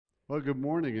Well, good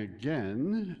morning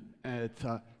again.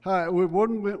 Hi, we're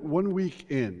one week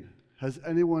in. Has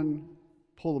anyone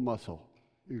pulled a muscle?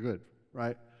 You're good,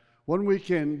 right? 1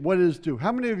 week in, what is due?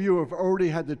 How many of you have already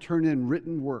had to turn in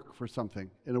written work for something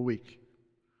in a week?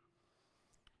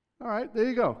 All right, there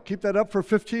you go. Keep that up for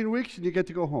 15 weeks and you get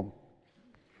to go home,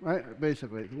 right?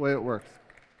 Basically, the way it works.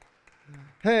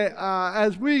 Hey,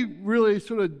 as we really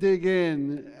sort of dig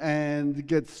in and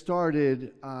get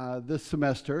started this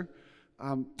semester,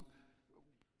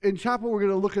 in chapel we're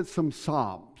going to look at some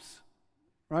Psalms,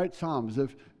 right? Psalms.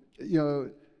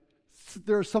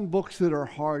 There are some books that are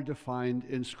hard to find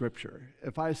in Scripture.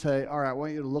 If I say, all right, I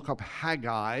want you to look up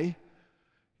Haggai,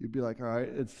 you'd be like, all right,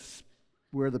 it's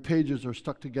where the pages are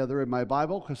stuck together in my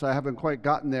Bible because I haven't quite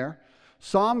gotten there.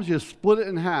 Psalms, you split it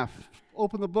in half.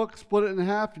 Open the book, split it in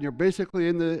half, and you're basically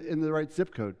in the right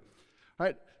zip code. All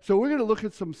right, so we're going to look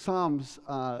at some Psalms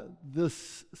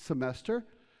this semester,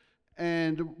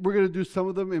 and we're going to do some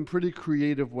of them in pretty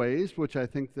creative ways, which I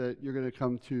think that you're going to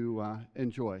come to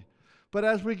enjoy. But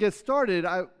as we get started,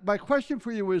 my question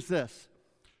for you is this.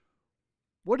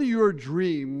 What are your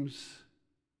dreams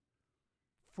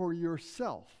for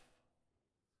yourself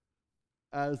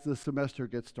as the semester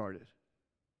gets started?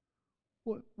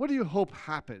 What do you hope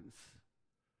happens?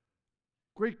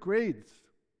 Great grades.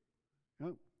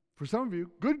 For some of you,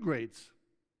 good grades.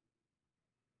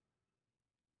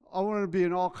 I want to be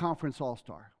an all-conference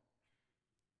all-star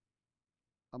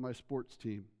on my sports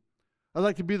team. I'd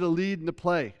like to be the lead in the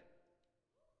play.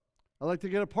 I'd like to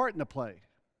get a part in the play.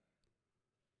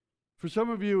 For some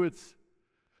of you, it's,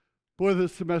 boy,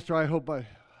 this semester I hope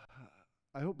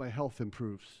my health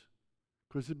improves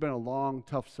because it's been a long,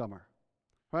 tough summer.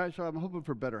 Right? So I'm hoping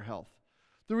for better health.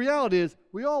 The reality is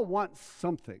we all want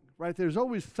something, right? There's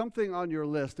always something on your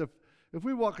list. If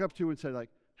we walk up to you and say, like,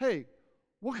 hey,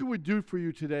 what can we do for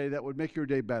you today that would make your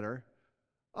day better?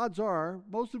 Odds are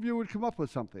most of you would come up with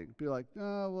something. Be like,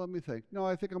 oh, well, let me think. No,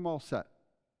 I think I'm all set.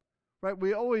 Right?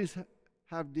 We always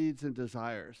have needs and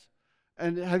desires.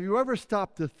 And have you ever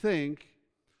stopped to think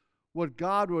what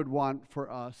God would want for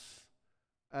us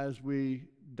as we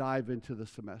dive into the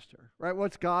semester, right?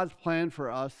 What's God's plan for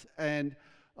us, and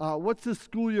what's the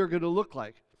school year going to look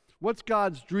like? What's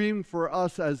God's dream for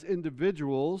us as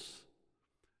individuals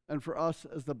and for us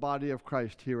as the body of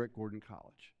Christ here at Gordon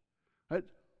College? Right?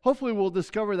 Hopefully we'll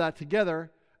discover that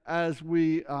together as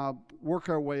we work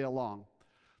our way along.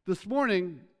 This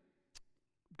morning,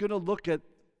 I'm going to look at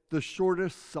the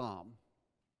shortest psalm,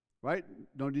 right?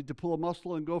 No need to pull a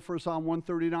muscle and go for Psalm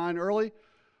 139 early.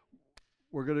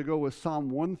 We're going to go with Psalm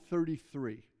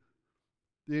 133.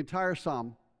 The entire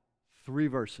psalm, 3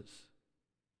 verses.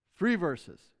 3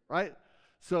 verses, right?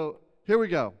 So here we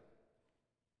go.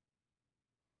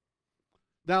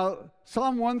 Now,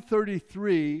 Psalm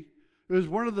 133 is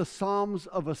one of the Psalms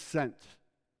of Ascent.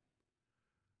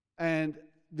 And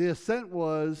the ascent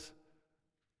was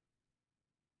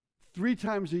 3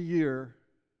 times a year,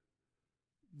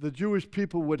 the Jewish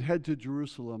people would head to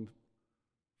Jerusalem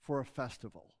for a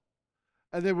festival.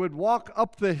 And they would walk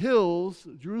up the hills.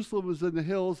 Jerusalem was in the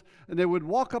hills, and they would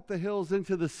walk up the hills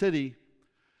into the city.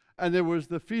 And there was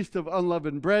the Feast of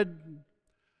Unleavened Bread.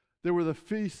 There were the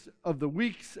Feast of the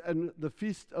Weeks and the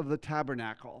Feast of the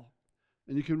Tabernacle.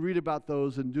 And you can read about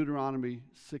those in Deuteronomy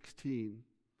 16.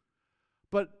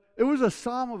 But it was a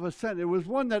psalm of ascent. It was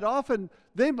one that often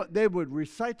they would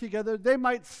recite together. They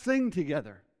might sing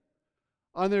together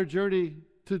on their journey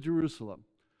to Jerusalem.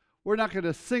 We're not going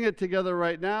to sing it together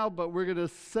right now, but we're going to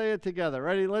say it together.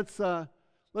 Ready? Let's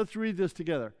read this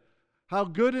together. How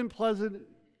good and pleasant.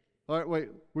 All right, wait.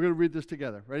 We're going to read this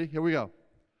together. Ready? Here we go.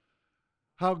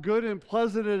 How good and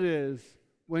pleasant it is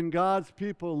when God's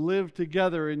people live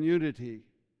together in unity.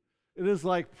 It is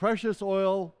like precious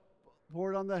oil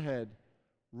poured on the head,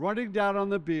 running down on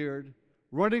the beard,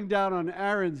 running down on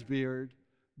Aaron's beard,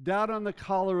 down on the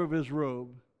collar of his robe.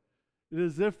 It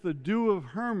is as if the dew of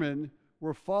Hermon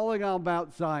were falling on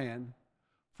Mount Zion,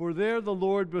 for there the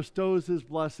Lord bestows his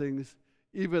blessings,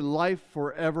 even life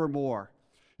forevermore.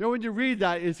 You know, when you read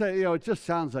that, you say, it just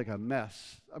sounds like a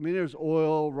mess. I mean, there's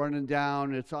oil running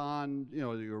down. It's on,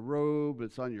 your robe.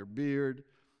 It's on your beard.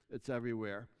 It's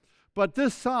everywhere. But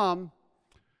this psalm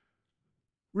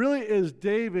really is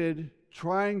David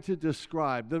trying to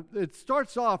describe. It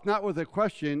starts off not with a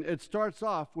question. It starts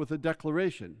off with a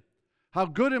declaration. How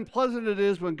good and pleasant it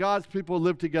is when God's people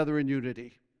live together in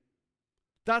unity.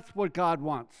 That's what God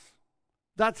wants.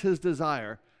 That's his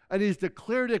desire. And he's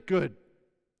declared it good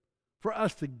for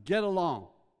us to get along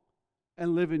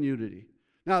and live in unity.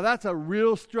 Now, that's a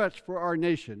real stretch for our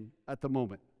nation at the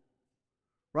moment,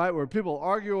 right? Where people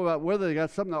argue about whether they got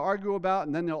something to argue about,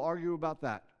 and then they'll argue about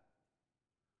that.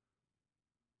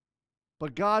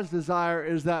 But God's desire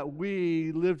is that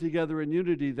we live together in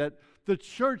unity, that the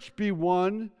church be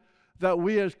one, that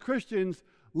we as Christians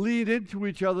lead into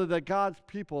each other, that God's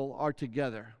people are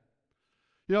together.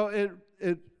 You know,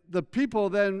 the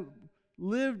people then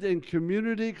lived in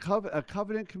community, a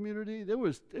covenant community. It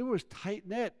was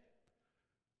tight-knit.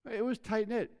 It was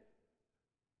tight-knit.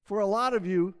 For a lot of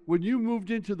you, when you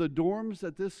moved into the dorms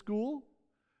at this school,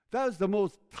 that was the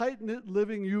most tight-knit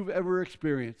living you've ever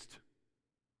experienced.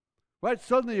 Right?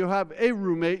 Suddenly you have a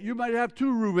roommate. You might have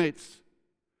two roommates.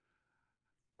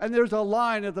 And there's a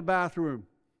line at the bathroom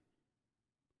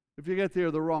if you get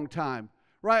there the wrong time.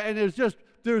 Right? And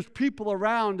there's people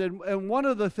around. And one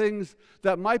of the things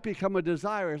that might become a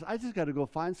desire is, I just got to go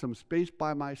find some space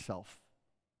by myself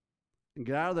and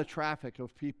get out of the traffic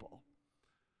of people.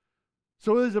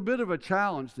 So there's a bit of a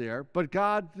challenge there, but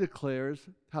God declares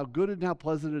how good and how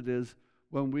pleasant it is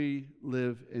when we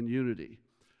live in unity.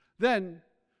 Then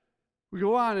we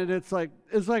go on, and it's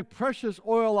like precious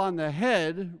oil on the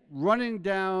head running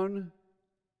down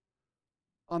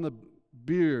on the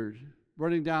beard,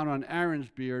 running down on Aaron's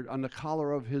beard, on the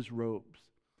collar of his robes.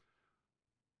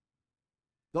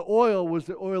 The oil was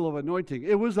the oil of anointing.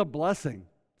 It was a blessing.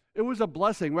 It was a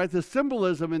blessing, right? The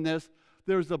symbolism in this,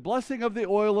 there's the blessing of the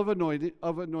oil of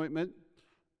anointment.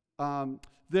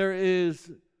 There is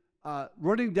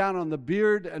running down on the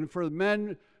beard, and for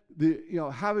men,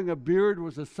 having a beard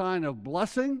was a sign of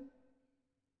blessing.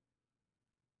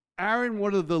 Aaron,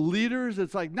 one of the leaders,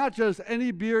 it's like not just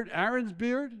any beard, Aaron's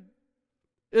beard.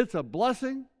 It's a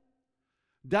blessing.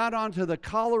 Down onto the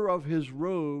collar of his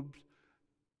robes,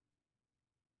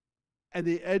 and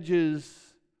the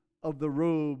edges of the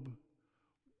robe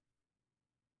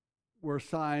were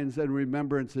signs and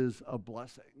remembrances of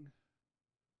blessing.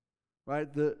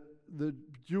 Right? The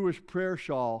Jewish prayer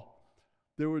shawl,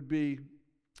 there would be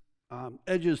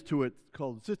edges to it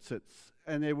called tzitzits,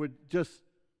 and they would just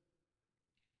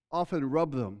often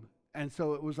rub them. And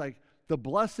so it was like the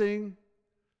blessing,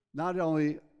 not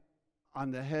only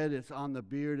on the head, it's on the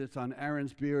beard, it's on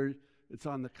Aaron's beard, it's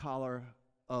on the collar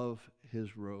of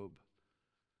his robe.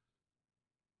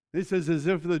 He says, as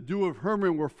if the dew of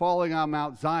Hermon were falling on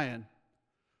Mount Zion.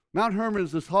 Mount Hermon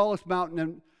is the tallest mountain,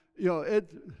 and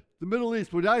the Middle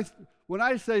East. When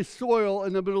I say soil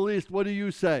in the Middle East, what do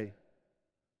you say?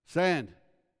 Sand.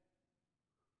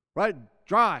 Right?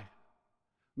 Dry.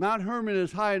 Mount Hermon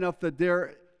is high enough that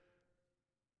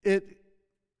it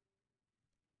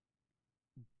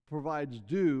provides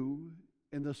dew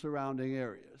in the surrounding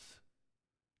areas.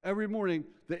 Every morning,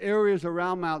 the areas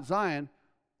around Mount Zion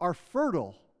are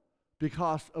fertile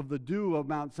because of the dew of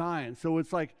Mount Zion. So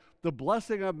it's like the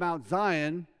blessing of Mount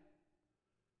Zion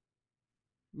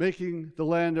making the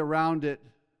land around it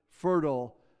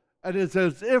fertile. And it's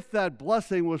as if that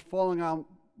blessing was falling on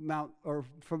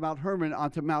from Mount Hermon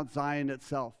onto Mount Zion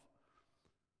itself,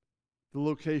 the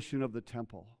location of the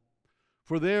temple.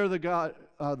 For there the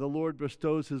Lord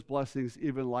bestows his blessings,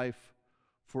 even life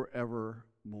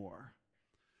forevermore.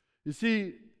 You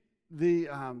see,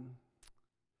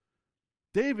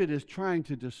 David is trying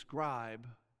to describe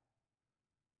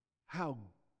how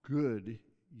good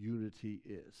unity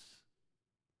is.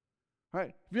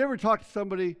 Right? Have you ever talked to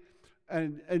somebody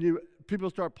and people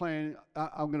start playing,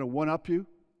 I'm going to one-up you?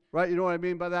 Right? You know what I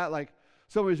mean by that? Like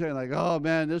somebody saying like, oh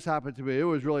man, this happened to me. It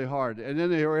was really hard. And then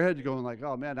their head going like,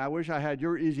 oh man, I wish I had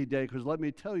your easy day, because let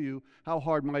me tell you how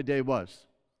hard my day was.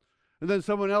 And then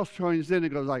someone else joins in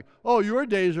and goes like, oh, your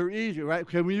days are easy, right?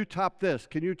 Can you top this?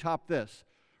 Can you top this?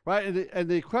 Right? And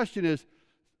the question is,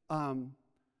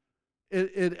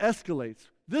 it escalates.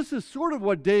 This is sort of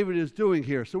what David is doing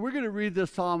here. So we're going to read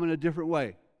this psalm in a different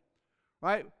way.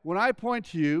 Right? When I point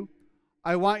to you,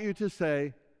 I want you to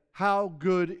say, how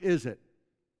good is it?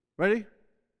 Ready?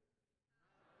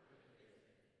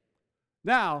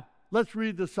 Now, let's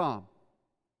read the psalm.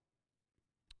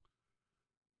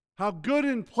 How good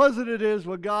and pleasant it is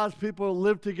when God's people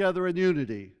live together in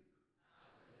unity.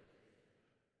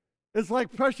 It's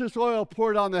like precious oil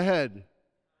poured on the head,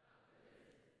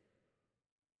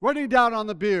 running down on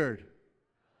the beard,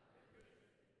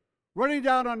 running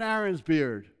down on Aaron's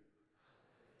beard,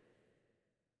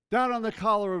 down on the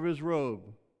collar of his robe.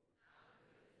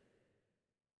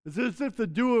 It's as if the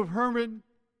dew of Hermon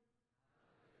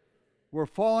were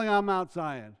falling on Mount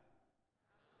Zion,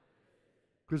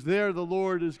 because there the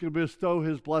Lord is going to bestow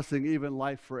his blessing, even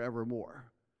life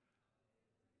forevermore.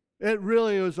 It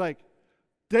really was like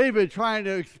David trying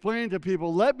to explain to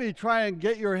people, let me try and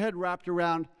get your head wrapped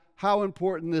around how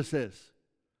important this is.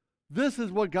 This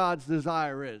is what God's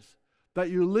desire is, that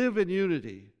you live in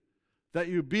unity, that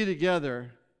you be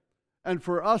together. And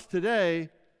for us today,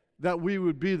 that we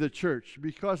would be the church,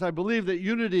 because I believe that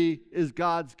unity is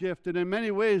God's gift, and in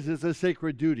many ways is a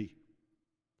sacred duty.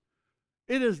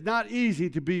 It is not easy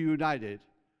to be united.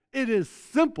 It is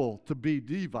simple to be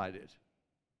divided.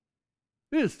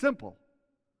 It is simple,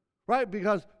 right?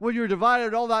 Because when you're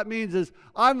divided, all that means is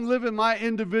I'm living my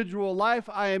individual life.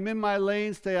 I am in my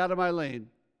lane. Stay out of my lane.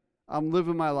 I'm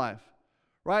living my life,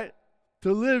 right?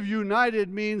 To live united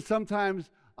means sometimes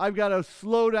I've got to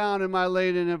slow down in my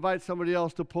lane and invite somebody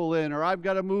else to pull in, or I've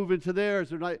got to move into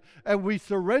theirs, and we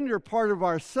surrender part of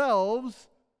ourselves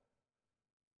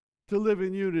to live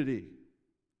in unity.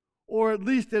 Or at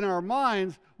least in our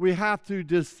minds, we have to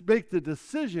just make the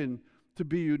decision to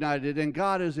be united, and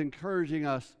God is encouraging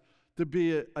us to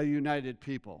be a united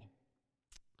people.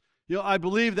 You know, I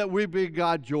believe that we bring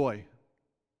God joy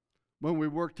when we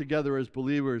work together as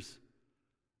believers,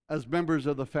 as members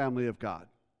of the family of God.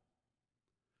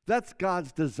 That's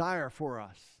God's desire for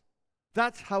us.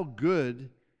 That's how good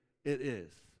it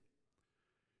is.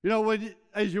 You know,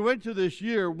 as you went through this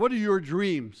year, what are your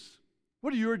dreams?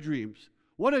 What are your dreams?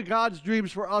 One of God's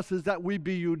dreams for us is that we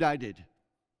be united.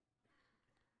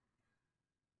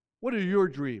 What are your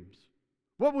dreams?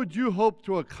 What would you hope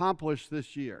to accomplish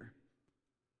this year?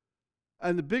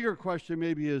 And the bigger question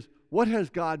maybe is, what has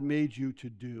God made you to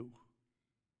do?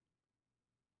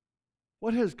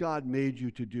 What has God made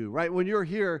you to do, right? When you're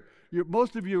here,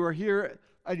 most of you are here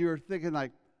and you're thinking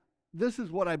like, this is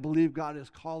what I believe God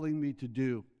is calling me to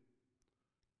do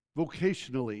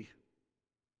vocationally.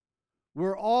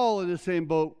 We're all in the same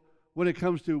boat when it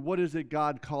comes to what is it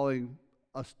God calling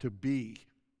us to be?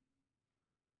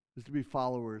 Is to be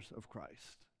followers of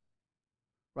Christ,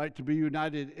 right? To be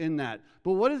united in that.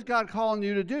 But what is God calling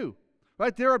you to do,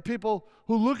 right? There are people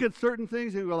who look at certain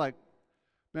things and go like,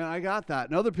 man, I got that.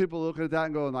 And other people look at that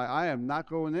and go like, I am not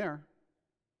going there.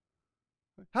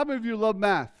 How many of you love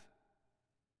math?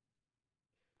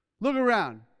 Look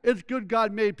around. It's good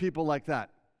God made people like that.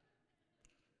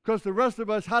 Because the rest of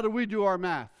us, how do we do our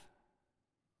math?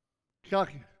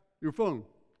 Your phone.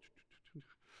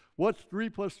 What's 3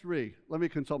 plus 3? Let me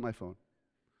consult my phone.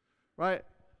 Right?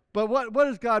 But what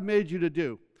has God made you to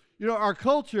do? You know, our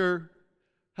culture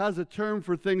has a term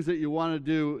for things that you want to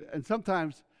do, and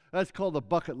sometimes that's called a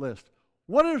bucket list.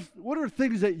 What are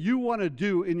things that you want to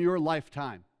do in your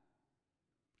lifetime?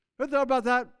 Ever thought about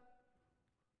that?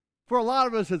 For a lot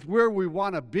of us, it's where we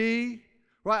want to be.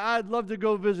 Right? I'd love to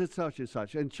go visit such and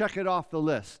such and check it off the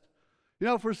list. You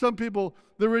know, for some people,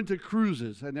 they're into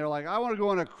cruises, and they're like, I want to go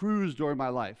on a cruise during my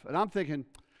life. And I'm thinking,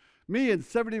 me and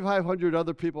 7,500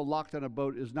 other people locked on a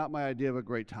boat is not my idea of a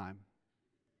great time.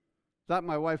 That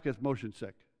my wife gets motion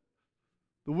sick.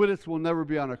 The Whittets will never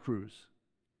be on a cruise.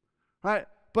 Right?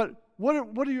 But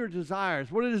what are your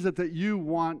desires? What is it that you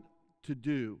want to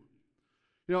do?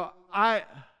 You know, I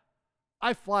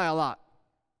fly a lot.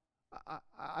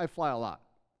 I fly a lot.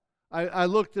 I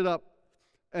looked it up,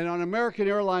 and on American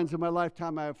Airlines in my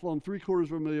lifetime, I have flown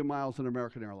 750,000 miles on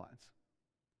American Airlines.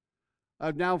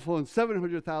 I've now flown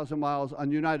 700,000 miles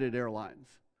on United Airlines.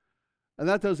 And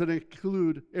that doesn't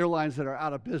include airlines that are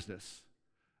out of business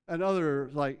and other,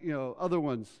 other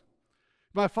ones.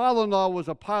 My father-in-law was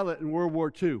a pilot in World War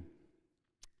II.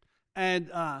 And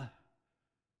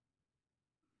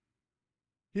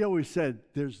he always said,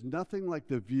 there's nothing like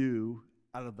the view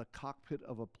out of the cockpit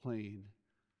of a plane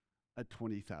at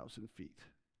 20,000 feet.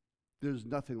 There's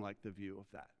nothing like the view of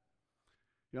that.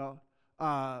 You know,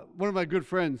 one of my good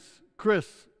friends, Chris,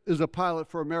 is a pilot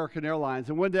for American Airlines.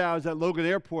 And one day I was at Logan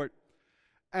Airport,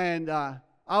 and I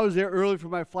was there early for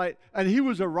my flight, and he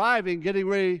was arriving, getting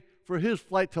ready for his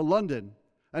flight to London.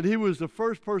 And he was the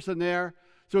first person there.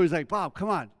 So he's like, Bob, come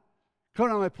on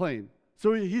my plane.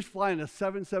 So he's flying a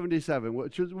 777,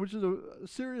 which is a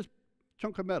serious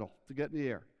chunk of metal to get in the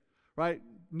air, right?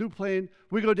 New plane.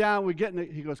 We go down, we get in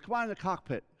it. He goes, come on in the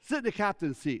cockpit. Sit in the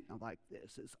captain's seat. I'm like,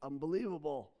 this is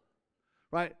unbelievable,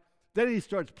 right? Then he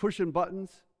starts pushing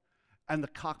buttons, and the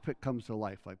cockpit comes to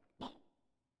life. Like,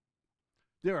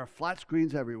 there are flat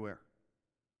screens everywhere.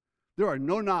 There are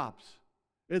no knobs.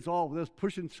 It's all just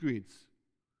pushing screens.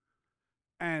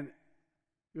 And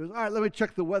he goes, all right, let me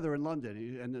check the weather in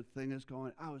London. And the thing is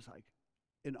going, I was like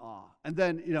in awe. And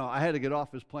then, I had to get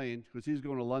off his plane because he's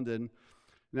going to London.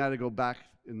 And I had to go back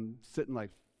and sit in like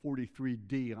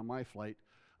 43D on my flight,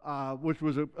 which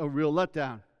was a real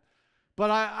letdown.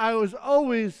 But I was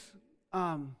always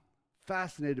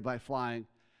fascinated by flying.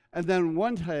 And then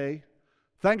one day,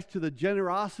 thanks to the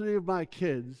generosity of my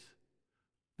kids,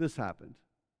 this happened.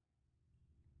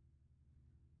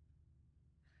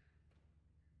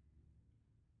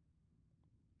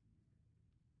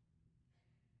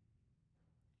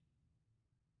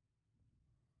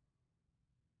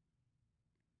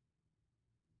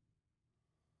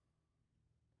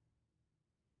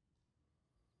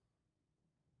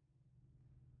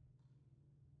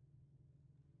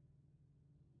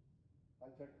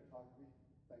 check photography,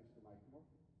 thanks to Mike Moore.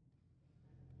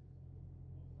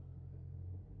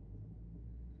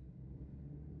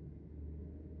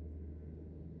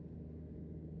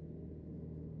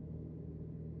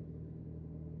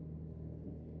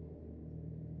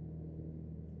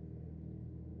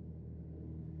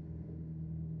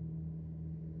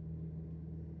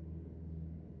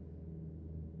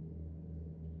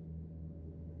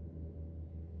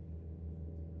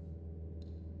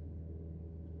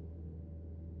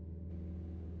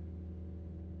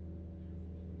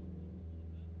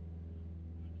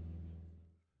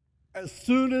 As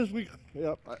soon as we,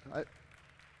 yep,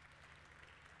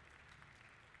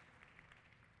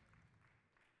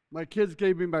 my kids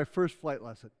gave me my first flight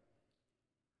lesson,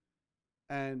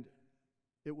 and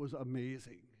it was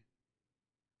amazing.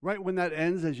 Right when that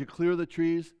ends, as you clear the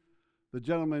trees, the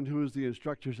gentleman who is the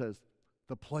instructor says,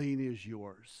 "The plane is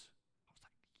yours." I was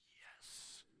like,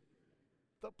 yes,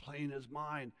 the plane is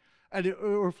mine. And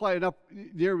we're flying up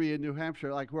near me in New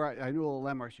Hampshire, like where I knew all the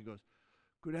landmarks. She goes,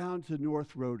 "Go down to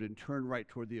North Road and turn right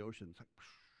toward the ocean." It's like,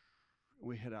 and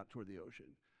we head out toward the ocean.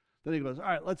 Then he goes, "All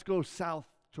right, let's go south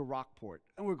to Rockport."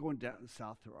 And we're going down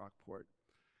south to Rockport.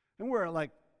 And we're at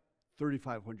like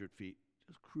 3,500 feet,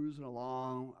 just cruising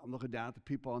along. I'm looking down at the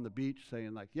people on the beach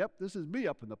saying like, yep, this is me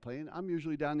up in the plane. I'm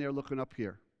usually down there looking up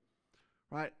here,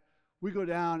 right? We go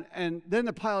down, and then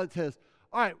the pilot says,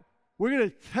 "All right, we're going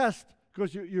to test,"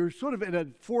 because you're sort of in a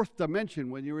fourth dimension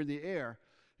when you're in the air.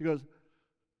 He goes,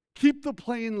 "Keep the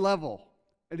plane level."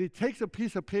 And he takes a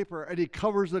piece of paper and he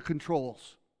covers the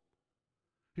controls.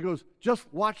 He goes,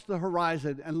 "Just watch the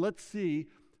horizon and let's see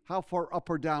how far up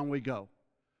or down we go."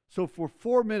 So for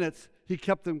 4 minutes, he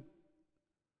kept them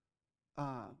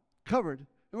covered,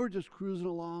 and we're just cruising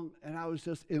along, and I was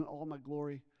just in all my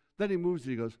glory. Then he moves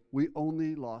and he goes, "We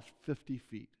only lost 50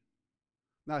 feet.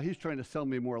 Now, he's trying to sell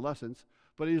me more lessons,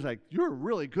 but he's like, "You're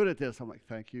really good at this." I'm like,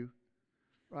 "Thank you."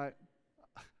 Right?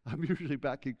 I'm usually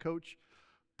backing coach.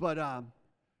 But,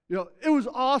 it was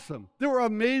awesome. There were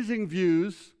amazing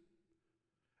views.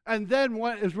 And then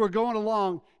as we're going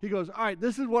along, he goes, "All right,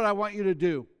 this is what I want you to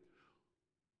do.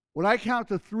 When I count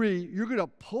to 3, you're going to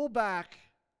pull back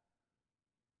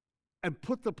and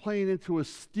put the plane into a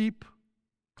steep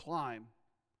climb.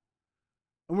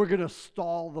 And we're going to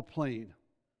stall the plane."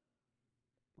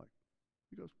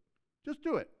 He goes, "Just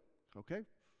do it." Okay?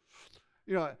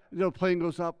 The plane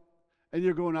goes up, and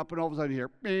you're going up, and all of a sudden you hear,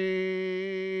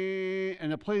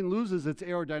 and the plane loses its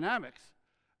aerodynamics,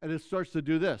 and it starts to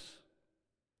do this,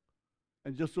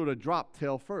 and just sort of drop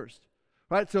tail first,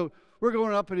 right? So we're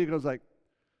going up, and he goes like,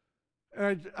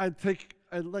 and I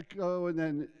let go, and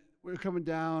then we're coming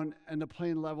down, and the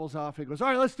plane levels off. He goes, "All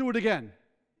right, let's do it again."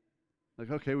 Like,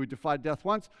 okay, we defied death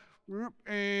once,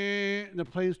 and the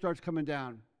plane starts coming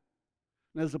down.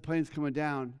 And as the plane's coming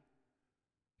down,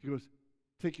 he goes,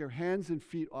 "Take your hands and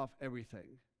feet off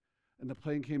everything." And the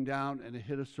plane came down, and it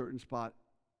hit a certain spot,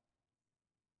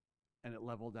 and it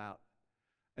leveled out.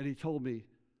 And he told me,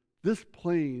 "This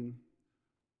plane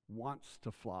wants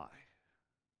to fly.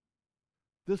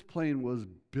 This plane was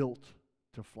built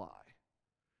to fly.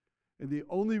 And the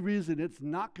only reason it's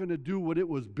not going to do what it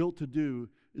was built to do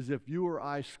is if you or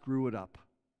I screw it up.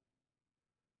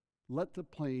 Let the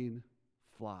plane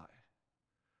fly."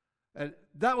 And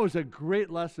that was a great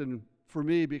lesson for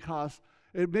me, because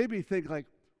it made me think, like,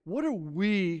 what are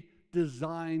we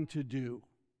designed to do?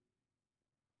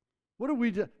 How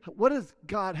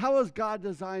has God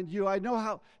designed you? I know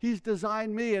how he's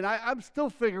designed me, and I'm still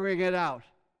figuring it out.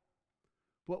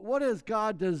 But what has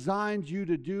God designed you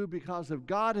to do? Because if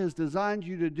God has designed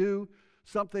you to do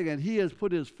something and he has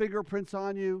put his fingerprints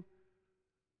on you,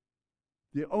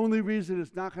 the only reason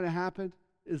it's not going to happen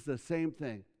is the same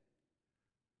thing.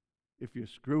 If you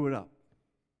screw it up,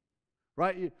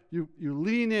 right? You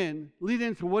lean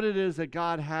into what it is that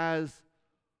God has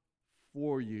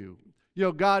for you.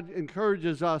 God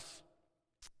encourages us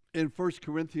in 1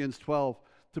 Corinthians 12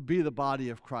 to be the body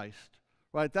of Christ,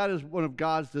 right? That is one of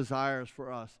God's desires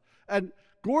for us. And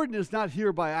Gordon is not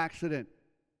here by accident.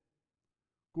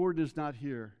 Gordon is not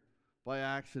here by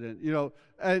accident,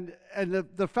 and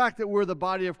the fact that we're the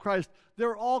body of Christ, there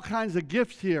are all kinds of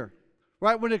gifts here,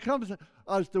 right? When it comes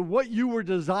as to what you were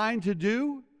designed to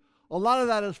do, a lot of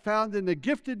that is found in the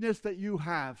giftedness that you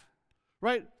have,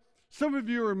 right? Some of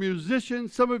you are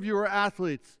musicians, some of you are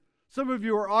athletes, some of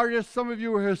you are artists, some of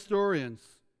you are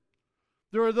historians.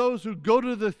 There are those who go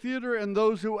to the theater and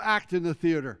those who act in the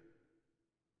theater.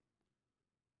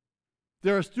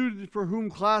 There are students for whom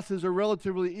classes are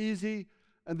relatively easy,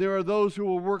 and there are those who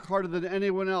will work harder than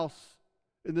anyone else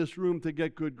in this room to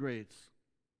get good grades.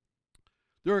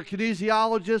 There are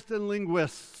kinesiologists and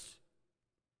linguists.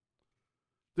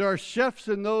 There are chefs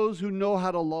and those who know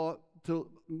how to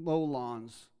mow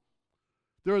lawns.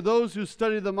 There are those who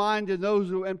study the mind and those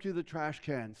who empty the trash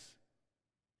cans.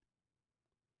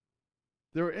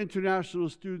 There are international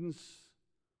students.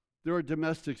 There are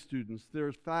domestic students.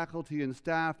 There's faculty and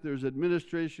staff. There's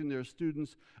administration. There's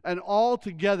students. And all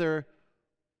together,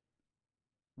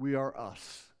 we are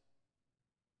us.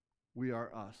 We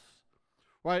are us.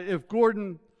 Right? If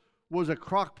Gordon was a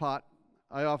crock pot,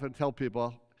 I often tell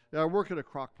people, I work at a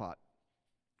crock pot.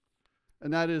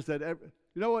 And that is that,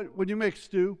 you know what? When you make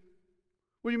stew,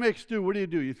 what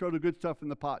do? You throw the good stuff in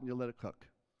the pot and you let it cook.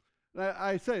 And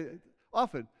I say,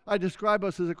 often, I describe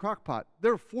us as a crock pot.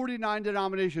 There are 49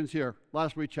 denominations here,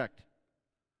 last we checked.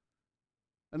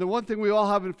 And the one thing we all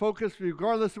have in focus,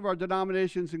 regardless of our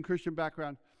denominations and Christian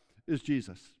background, is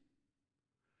Jesus.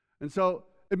 And so,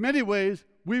 in many ways,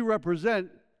 we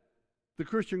represent the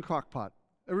Christian crock pot.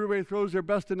 Everybody throws their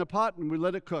best in the pot and we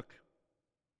let it cook.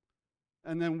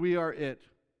 And then we are it.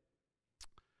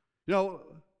 You know,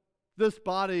 this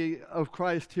body of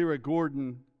Christ here at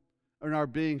Gordon and our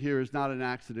being here is not an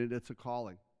accident, it's a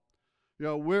calling. You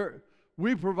know,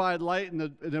 we provide light in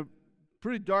a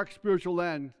pretty dark spiritual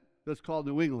land that's called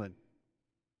New England.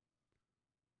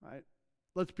 Right?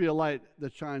 Let's be a light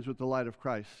that shines with the light of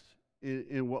Christ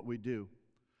in what we do.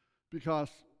 Because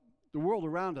the world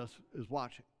around us is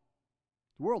watching.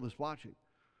 The world is watching.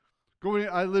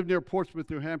 I live near Portsmouth,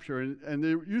 New Hampshire, and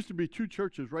there used to be two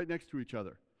churches right next to each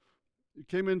other. You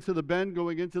came into the bend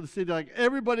going into the city, like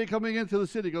everybody coming into the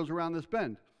city goes around this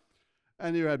bend.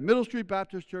 And you had Middle Street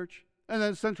Baptist Church and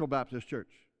then Central Baptist Church,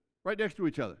 right next to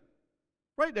each other.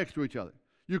 Right next to each other.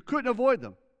 You couldn't avoid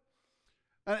them.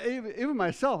 And even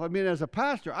myself, I mean, as a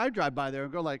pastor, I drive by there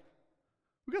and go like,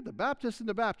 we got the Baptists and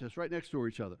the Baptists right next to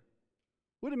each other.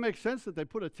 Wouldn't it make sense that they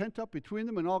put a tent up between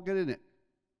them and all get in it?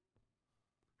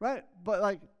 Right? But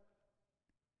like,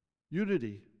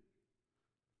 unity.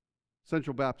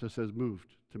 Central Baptist has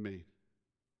moved to me.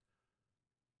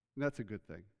 And that's a good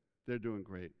thing. They're doing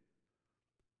great.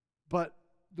 But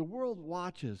the world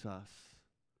watches us.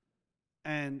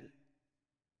 And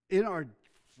in our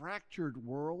fractured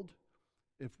world,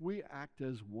 if we act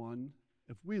as one,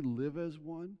 if we live as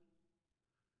one,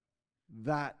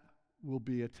 that will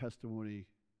be a testimony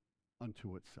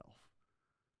unto itself.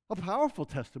 A powerful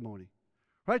testimony,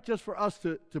 right? Just for us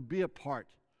to be a part,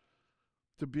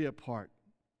 to be a part.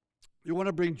 You want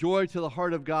to bring joy to the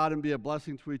heart of God and be a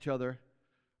blessing to each other,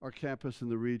 our campus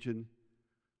and the region,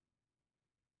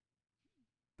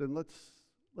 then let's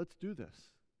do this.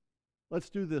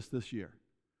 Let's do this year.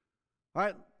 All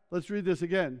right, let's read this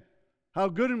again. How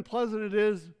good and pleasant it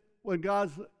is when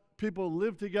God's people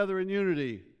live together in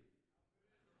unity.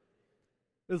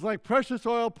 It's like precious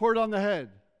oil poured on the head,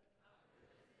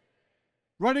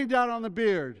 running down on the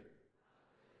beard,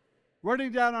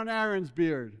 running down on Aaron's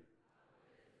beard,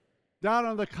 down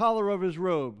on the collar of his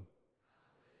robe.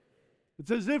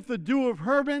 It's as if the dew of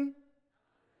Hermon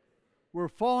were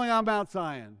falling on Mount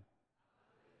Zion.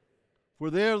 For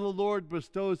there the Lord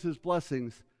bestows his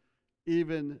blessings,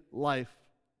 even life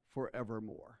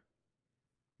forevermore.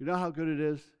 You know how good it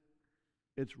is?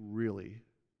 It's really,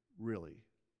 really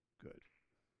good.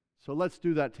 So let's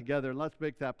do that together, and let's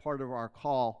make that part of our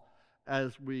call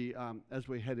as we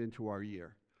head into our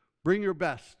year. Bring your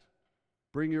best.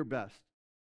 Bring your best.